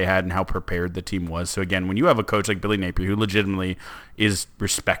plan that they had and how prepared the team was. So again, when you have a coach like Billy Napier who legitimately is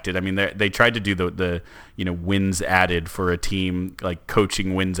respected, I mean, they tried to do the wins added for a team, like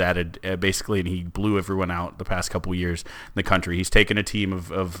coaching wins added basically, and he blew everyone out the past couple years in the country. He's taken a team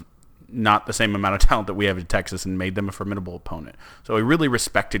of not the same amount of talent that we have in Texas and made them a formidable opponent. So a really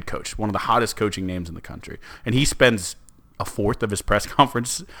respected coach, one of the hottest coaching names in the country, and he spends a fourth of his press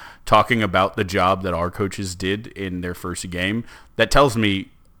conference talking about the job that our coaches did in their first game. That tells me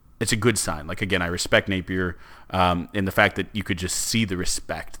it's a good sign. Like, again, I respect Napier, and the fact that you could just see the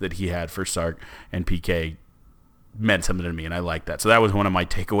respect that he had for Sark and PK meant something to me, and I like that. So that was one of my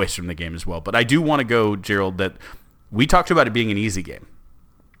takeaways from the game as well. But I do want to go, Gerald, that we talked about it being an easy game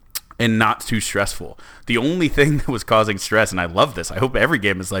and not too stressful. The only thing that was causing stress, and I love this, I hope every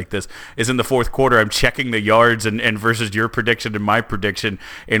game is like this, is in the fourth quarter. I'm checking the yards and versus your prediction and my prediction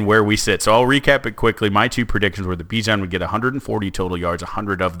and where we sit. So I'll recap it quickly. My 2 predictions were that Bijan would get 140 total yards,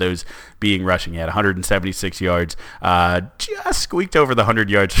 100 of those being rushing. He had 176 yards, just squeaked over the 100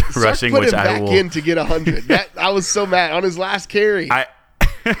 yards rushing, which I will. Back in to get 100. I was so mad on his last carry.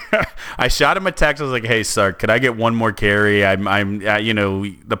 I shot him a text. I was like, "Hey, Sark, could I get one more carry? I'm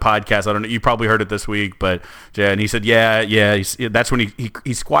the podcast. I don't know. You probably heard it this week, but and he said, yeah. That's when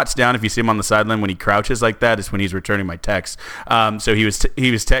he squats down. If you see him on the sideline, when he crouches like that, is when he's returning my text. So he was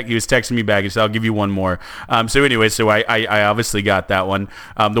texting me back and said, I'll give you one more. So anyway, I obviously got that one.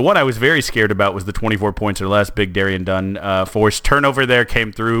 The one I was very scared about was the 24 points or less. Big Darian Dunn forced turnover there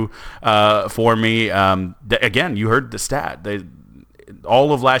came through for me. Again, you heard the stat.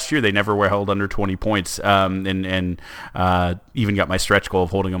 All of last year, they never were held under 20 points, and even got my stretch goal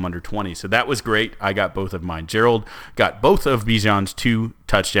of holding them under 20. So that was great. I got both of mine. Gerald got both of Bijan's 2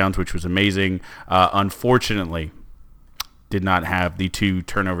 touchdowns, which was amazing. Unfortunately, did not have the 2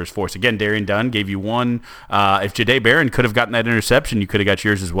 turnovers forced. Again, Darian Dunn gave you 1. If Jahdae Barron could have gotten that interception, you could have got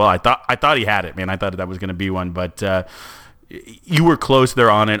yours as well. I thought he had it, man. I thought that was going to be one, but you were close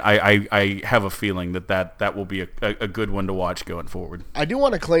there on it. I have a feeling that will be a good one to watch going forward. I do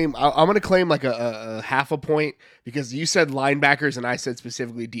want to claim, I'm going to claim like a half a point because you said linebackers and I said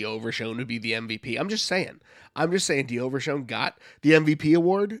specifically D. Overshone would be the MVP. I'm just saying D. Overshone got the MVP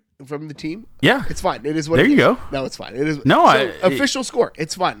award from the team. Yeah. It's fine. It is what there you go. No, it's fine. It is. No, official score.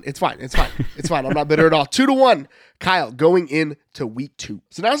 It's fine. It's fine. I'm not bitter at all. 2-1. Kyle going into week 2.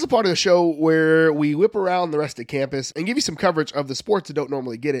 So now's the part of the show where we whip around the rest of campus and give you some coverage of the sports that don't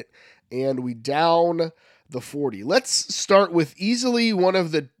normally get it. And we down the 40. Let's start with easily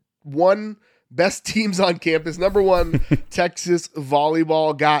one Best teams on campus. Number one, Texas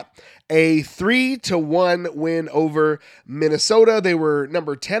volleyball got a 3-1 win over Minnesota. They were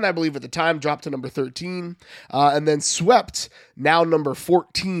number 10, I believe, at the time, dropped to number 13, and then swept now number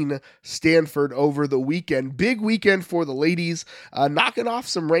 14 Stanford over the weekend. Big weekend for the ladies, knocking off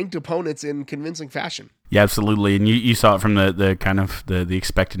some ranked opponents in convincing fashion. Yeah, absolutely. And you saw it from the kind of the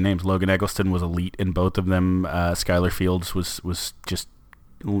expected names. Logan Eggleston was elite in both of them. Skylar Fields was just,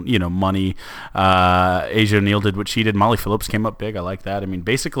 money. Asia O'Neal did what she did. Molly Phillips came up big. I like that. I mean,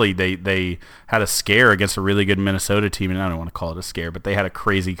 basically they had a scare against a really good Minnesota team, and I don't want to call it a scare, but they had a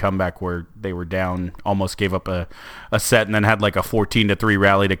crazy comeback where they were down, almost gave up a set, and then had like a 14-3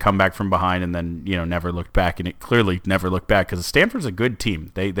 rally to come back from behind, and then never looked back. And it clearly never looked back because Stanford's a good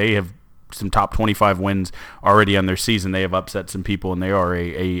team. They have some top 25 wins already on their season. They have upset some people, and they are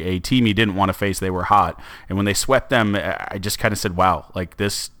a team you didn't want to face. They were hot, and when they swept them, I just kind of said, wow, like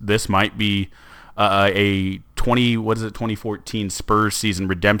this might be a 2014 Spurs season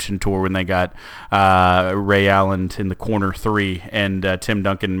redemption tour when they got Ray Allen in the corner three, and Tim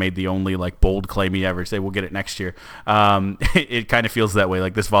Duncan made the only like bold claim he ever say, we'll get it next year. It kind of feels that way.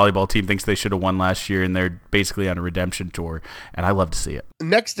 Like this volleyball team thinks they should have won last year, and they're basically on a redemption tour, and I love to see it.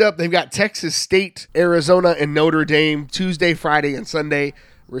 Next up, they've got Texas State, Arizona, and Notre Dame Tuesday, Friday, and Sunday,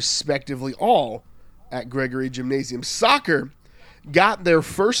 respectively, all at Gregory Gymnasium. Soccer got their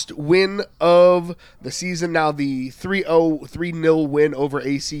first win of the season. Now, the 3-0 win over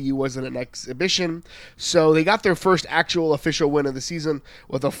ACU wasn't an exhibition, so they got their first actual official win of the season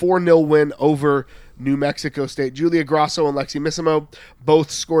with a 4-0 win over New Mexico State. Julia Grosso and Lexi Missimo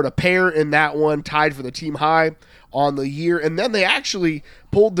both scored a pair in that one, tied for the team high on the year, and then they actually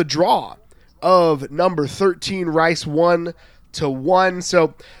pulled the draw of number 13 Rice 1-1.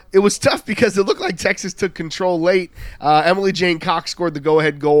 So it was tough because it looked like Texas took control late. Emily Jane Cox scored the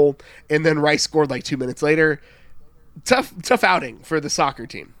go-ahead goal, and then Rice scored like 2 minutes later. Tough outing for the soccer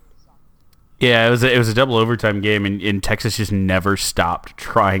team. Yeah, it was a double overtime game, and Texas just never stopped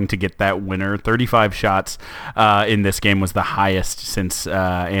trying to get that winner. 35 shots in this game was the highest since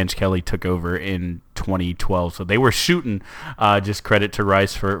Ange Kelly took over in 2012. So they were shooting. Just credit to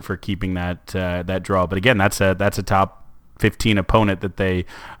Rice for keeping that draw. But again, that's a top 15 opponent that they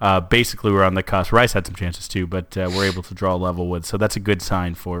basically were on the cusp. Rice had some chances too, but were able to draw level with. So that's a good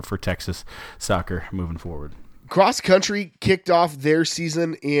sign for Texas soccer moving forward. Cross country kicked off their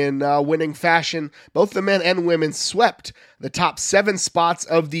season in winning fashion. Both the men and women swept the top 7 spots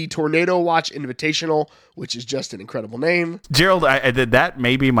of the Tornado Watch Invitational, which is just an incredible name. Gerald, that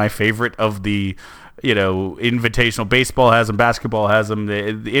may be my favorite of the invitational. Baseball has them, basketball has them.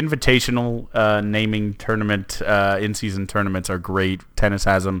 The invitational naming tournament, in-season tournaments are great. Tennis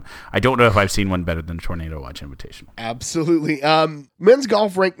has them. I don't know if I've seen one better than Tornado Watch Invitational. Absolutely. Men's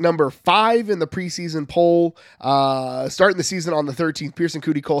golf ranked number 5 in the preseason poll. Starting the season on the 13th, Pearson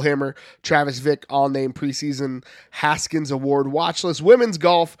Coody, Cole Hammer, Travis Vick, all named preseason Haskins Award watch list. Women's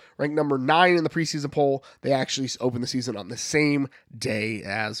golf ranked number 9 in the preseason poll. They actually opened the season on the same day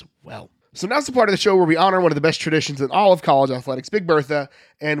as well. So now's the part of the show where we honor one of the best traditions in all of college athletics, Big Bertha,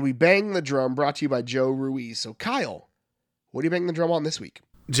 and we bang the drum, brought to you by Joe Ruiz. So Kyle, what are you banging the drum on this week?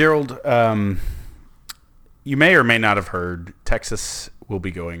 Gerald, you may or may not have heard Texas will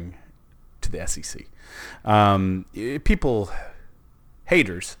be going to the SEC.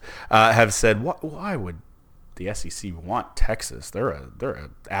 Haters, have said, why would the SEC want Texas? They're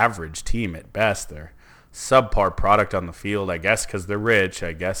an average team at best. They're subpar product on the field, I guess because they're rich,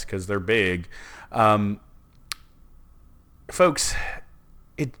 I guess because they're big. Folks,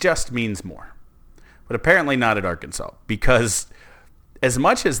 it just means more. But apparently not at Arkansas, because as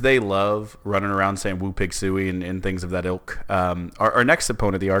much as they love running around saying woo pig suey and things of that ilk, our next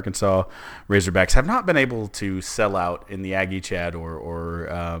opponent, the Arkansas Razorbacks, have not been able to sell out in the Aggie Chad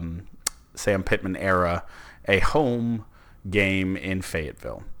or Sam Pittman era a home game in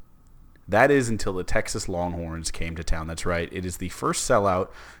Fayetteville. That is until the Texas Longhorns came to town. That's right. It is the first sellout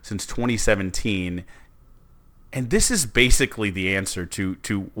since 2017. And this is basically the answer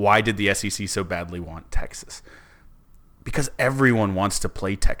to why did the SEC so badly want Texas? Because everyone wants to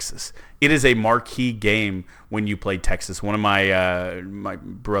play Texas. It is a marquee game when you play Texas. One of my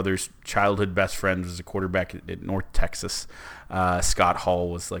brother's childhood best friends was a quarterback at North Texas. Scott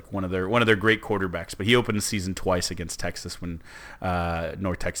Hall was like one of their great quarterbacks, but he opened the season twice against Texas when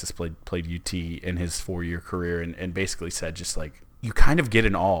North Texas played UT in his 4-year career, and basically said just like, you kind of get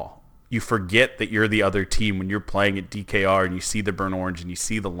an awe. You forget that you're the other team when you're playing at DKR and you see the burnt orange and you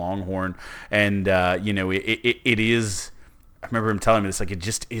see the Longhorn, and it is. I remember him telling me this, like, it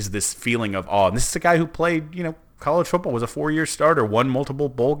just is this feeling of awe. And this is a guy who played, college football, was a 4-year starter, won multiple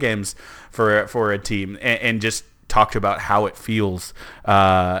bowl games for a team, and just talked about how it feels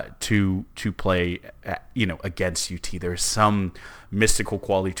to play, against UT. There's some mystical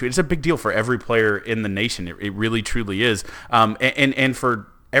quality to it. It's a big deal for every player in the nation. It really, truly is. And for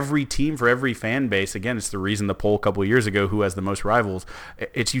every team, for every fan base, again, it's the reason the poll a couple of years ago, who has the most rivals,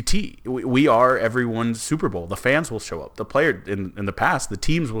 it's UT. We are everyone's Super Bowl. The fans will show up. The player in the past, the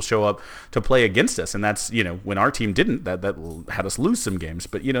teams will show up to play against us. And that's, when our team didn't, that had us lose some games.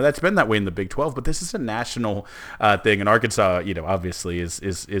 But, that's been that way in the Big 12. But this is a national thing. And Arkansas, obviously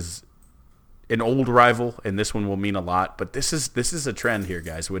is an old rival, and this one will mean a lot. But this is a trend here,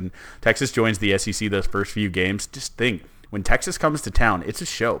 guys. When Texas joins the SEC those first few games, just think, when Texas comes to town, it's a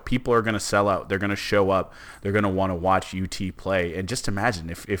show. People are going to sell out. They're going to show up. They're going to want to watch UT play. And just imagine,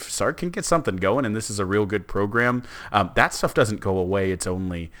 if Sark can get something going, and this is a real good program, that stuff doesn't go away. It's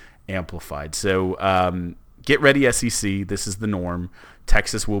only amplified. So get ready, SEC. This is the norm.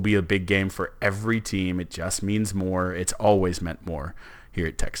 Texas will be a big game for every team. It just means more. It's always meant more here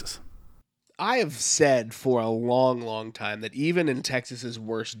at Texas. I have said for a long, long time that even in Texas's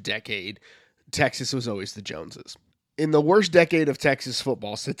worst decade, Texas was always the Joneses. In the worst decade of Texas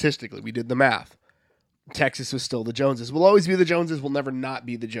football, statistically, we did the math, Texas was still the Joneses. We'll always be the Joneses. We'll never not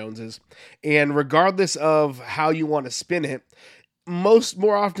be the Joneses. And regardless of how you want to spin it,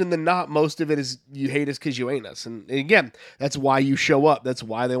 more often than not, most of it is you hate us because you ain't us. And again, that's why you show up. That's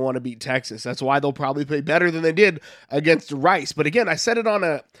why they want to beat Texas. That's why they'll probably play better than they did against Rice. But again, I said it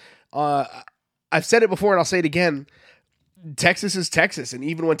I've said it before and I'll say it again. Texas is Texas, and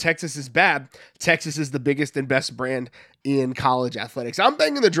even when Texas is bad, Texas is the biggest and best brand in college athletics. I'm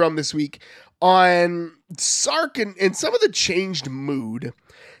banging the drum this week on Sark and some of the changed mood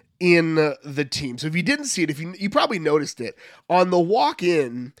in the team. So if you didn't see it, you probably noticed it on the walk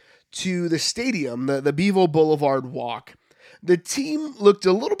in to the stadium, the Bevo Boulevard walk. The team looked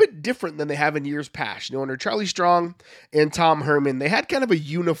a little bit different than they have in years past. Under Charlie Strong and Tom Herman, they had kind of a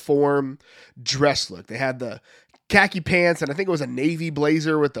uniform dress look. They had the khaki pants, and I think it was a navy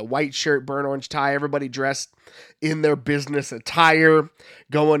blazer with a white shirt, burnt orange tie. Everybody dressed in their business attire,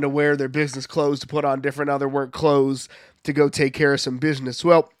 going to wear their business clothes to put on different other work clothes to go take care of some business.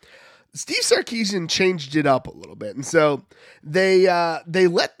 Well, Steve Sarkisian changed it up a little bit, and so they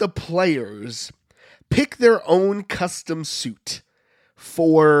let the players pick their own custom suit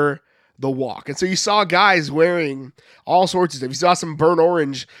for the walk. And so you saw guys wearing all sorts of stuff. You saw some burnt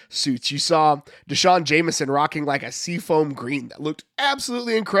orange suits. You saw Deshaun Jameson rocking like a seafoam green that looked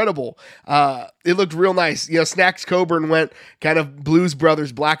absolutely incredible. It looked real nice. Snacks Coburn went kind of Blues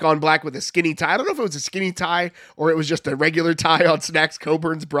Brothers black on black with a skinny tie. I don't know if it was a skinny tie or it was just a regular tie on Snacks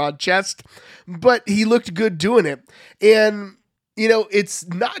Coburn's broad chest, but he looked good doing it. And it's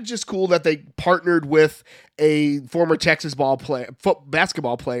not just cool that they partnered with a former Texas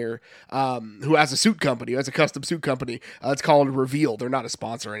basketball player who has a suit company, who has a custom suit company. It's called Reveal. They're not a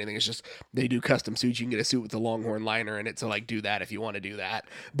sponsor or anything. It's just they do custom suits. You can get a suit with the Longhorn liner in it. So do that if you want to do that.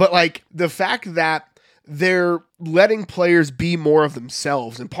 But the fact that they're letting players be more of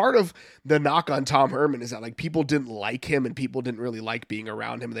themselves. And part of the knock on Tom Herman is that people didn't like him and people didn't really like being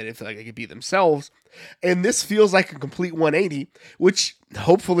around him. They didn't feel like they could be themselves. And this feels like a complete 180, which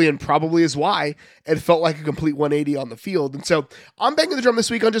hopefully and probably is why it felt like a complete 180 on the field. And so I'm banging the drum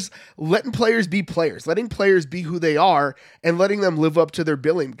this week on just letting players be players, letting players be who they are and letting them live up to their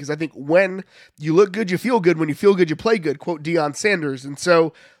billing. Because I think when you look good, you feel good. When you feel good, you play good, quote Deion Sanders. And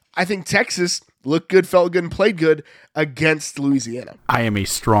so I think Texas looked good, felt good, and played good against Louisiana. I am a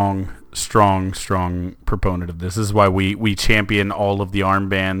strong proponent of this. This is why we champion all of the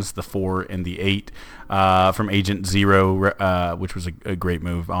armbands, the 4 and the 8 from Agent Zero, which was a great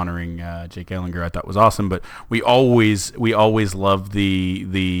move, honoring Jake Ellinger. I thought was awesome. But we always love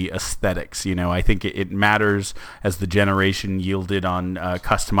the aesthetics. I think it matters as the generation yielded on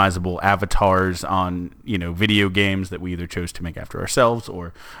customizable avatars on video games that we either chose to make after ourselves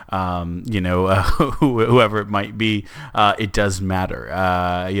or whoever it might be. It does matter.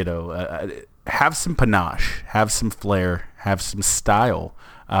 Have some panache, have some flair, have some style,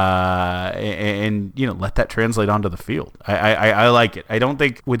 and let that translate onto the field. I like it. I don't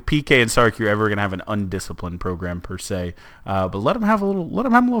think with PK and Sark you're ever gonna have an undisciplined program per se, but let them have a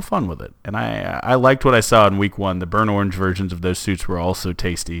little fun with it. And I liked what I saw in week 1. The burnt orange versions of those suits were also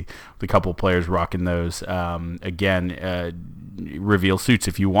tasty. With a couple players rocking those. Reveal Suits,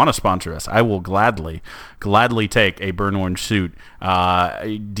 if you want to sponsor us, I will gladly take a burnt orange suit.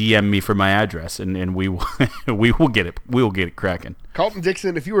 DM me for my address, and we will we will get it cracking. Carlton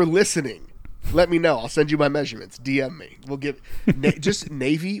Dixon, if you were listening Let me know. I'll send you my measurements. DM me. We'll get just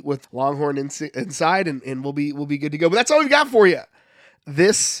navy with Longhorn inside, and we'll be good to go. But that's all we've got for you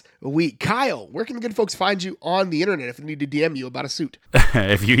this week. Kyle, where can the good folks find you on the internet if they need to DM you about a suit?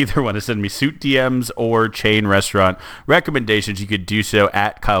 If you either want to send me suit DMs or chain restaurant recommendations, you could do so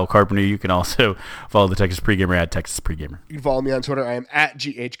at Kyle Carpenter. You can also follow the Texas Pregamer at Texas Pregamer. You can follow me on Twitter. I am at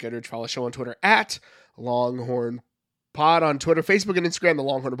GH Goodrich. Follow the show on Twitter at Longhorn Pod on Twitter, Facebook, and Instagram, The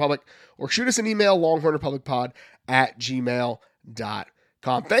Longhorn Republic, or shoot us an email,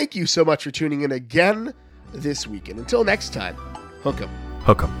 longhornrepublicpod@gmail.com. Thank you so much for tuning in again this week. And until next time, hook 'em.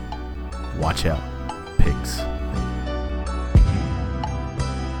 Hook 'em. Watch out, pigs.